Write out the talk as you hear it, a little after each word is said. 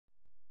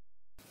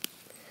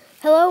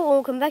Hello and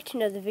welcome back to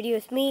another video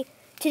with me.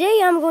 Today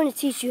I'm going to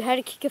teach you how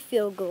to kick a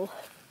field goal.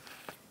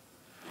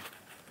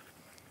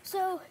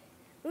 So,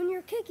 when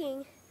you're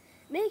kicking,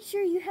 make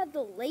sure you have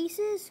the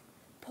laces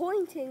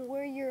pointing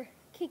where you're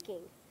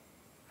kicking.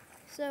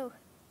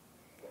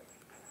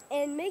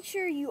 And make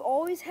sure you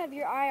always have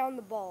your eye on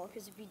the ball,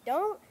 because if you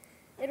don't,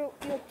 you'll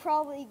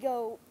probably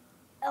go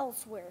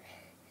elsewhere.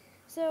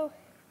 So,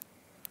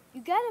 you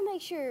gotta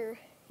make sure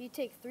you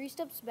take 3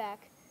 steps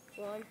back.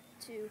 1,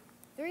 2,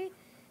 3.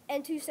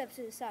 And 2 steps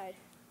to the side.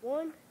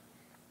 1,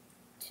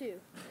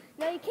 2.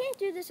 Now you can't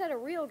do this at a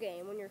real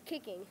game when you're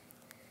kicking,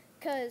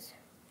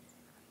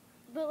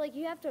 but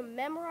you have to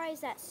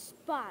memorize that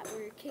spot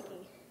where you're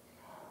kicking.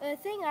 The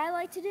thing I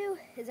like to do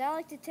is I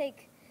like to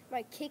take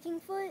my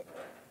kicking foot,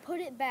 put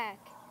it back,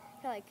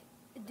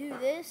 do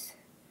this,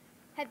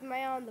 have my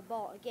eye on the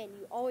ball. Again,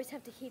 you always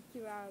have to keep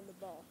your eye on the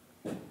ball.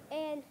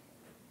 And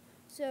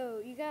so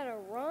you gotta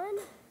run,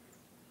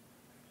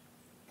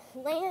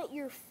 plant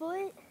your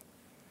foot.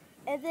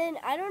 And then,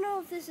 I don't know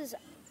if this is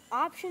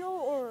optional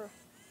or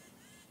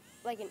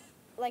like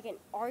an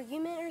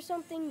argument or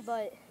something,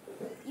 but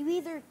you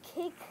either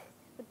kick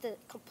with the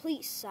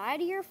complete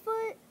side of your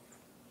foot,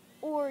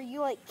 or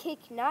you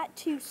kick not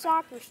too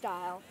soccer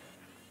style.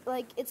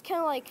 It's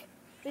kind of like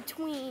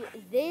between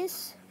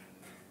this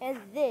and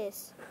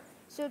this.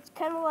 So it's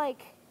kind of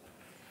like,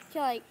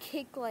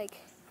 kick like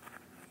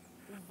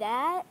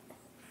that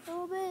a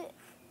little bit.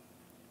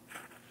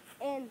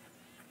 And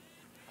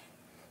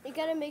you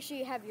gotta make sure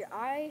you have your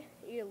eye,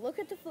 you look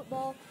at the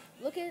football,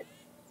 look it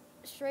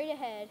straight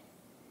ahead,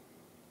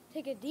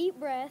 take a deep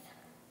breath,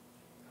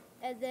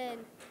 and then,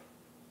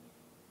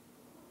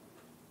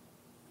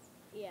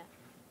 yeah.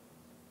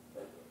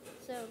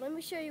 So let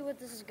me show you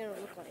what this is gonna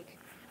look like.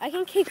 I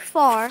can kick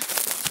far.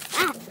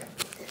 Ah!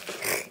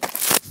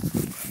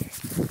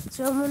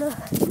 So I'm gonna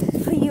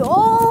put you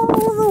all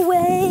the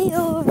way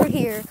over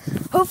here.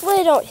 Hopefully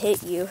I don't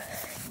hit you.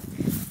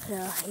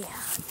 Yeah.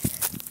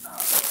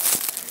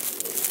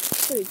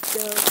 There we go.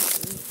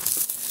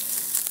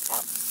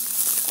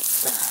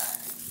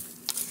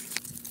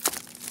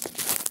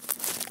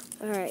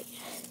 Alright.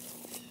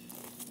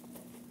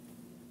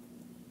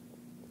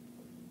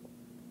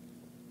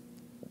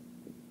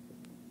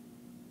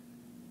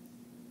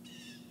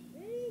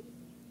 Ready?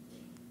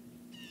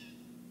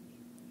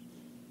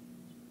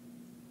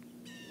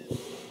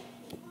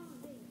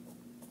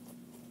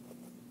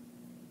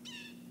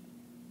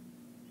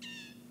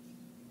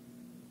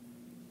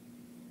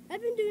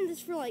 I've been doing this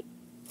for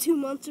 2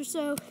 months or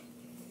so.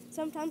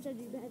 Sometimes I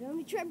do better. Let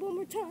me try one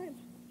more time.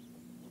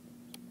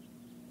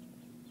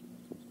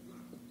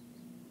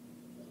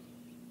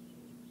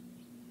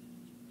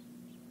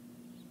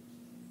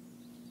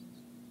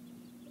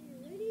 Are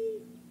you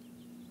ready?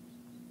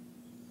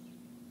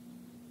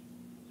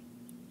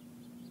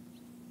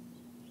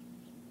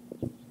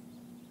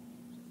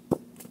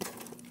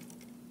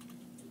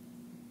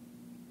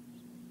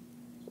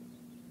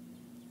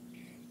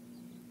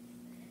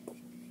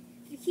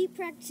 If you keep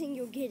practicing,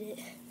 you'll get it.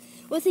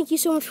 Well, thank you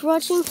so much for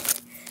watching,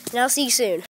 and I'll see you soon.